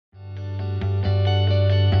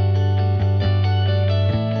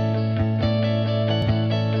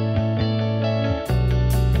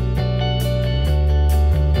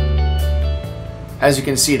As you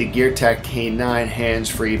can see, the Geartac K9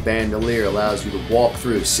 hands-free bandolier allows you to walk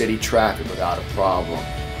through city traffic without a problem.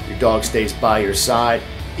 Your dog stays by your side,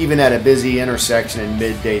 even at a busy intersection in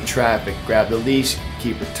midday traffic. Grab the leash,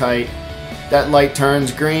 keep it tight. That light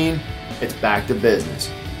turns green, it's back to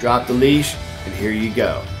business. Drop the leash, and here you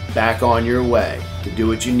go. Back on your way to do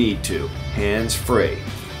what you need to, hands-free.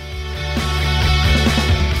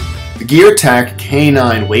 The Geartac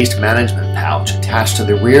K9 waste management pouch attached to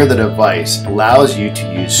the rear of the device allows you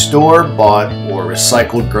to use store-bought or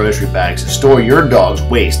recycled grocery bags to store your dog's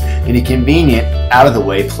waste in a convenient,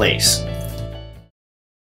 out-of-the-way place.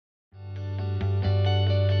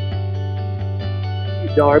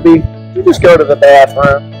 Hey Darby, you just go to the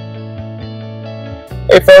bathroom.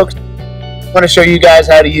 Hey folks, I want to show you guys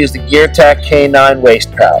how to use the Geartac K9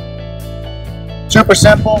 waste pouch. Super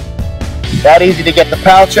simple, that easy to get the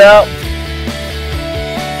pouch out,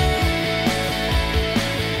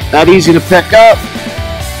 that easy to pick up,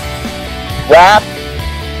 wrap,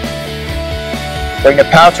 bring the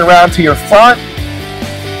pouch around to your front,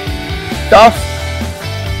 stuff,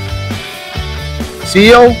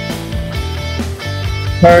 seal,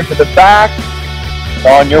 turn to the back,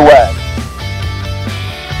 on your way.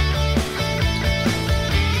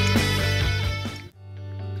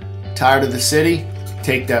 Tired of the city?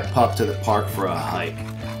 Take that pup to the park for a hike.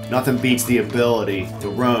 Nothing beats the ability to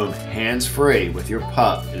roam hands-free with your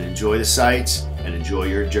pup and enjoy the sights and enjoy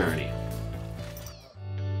your journey.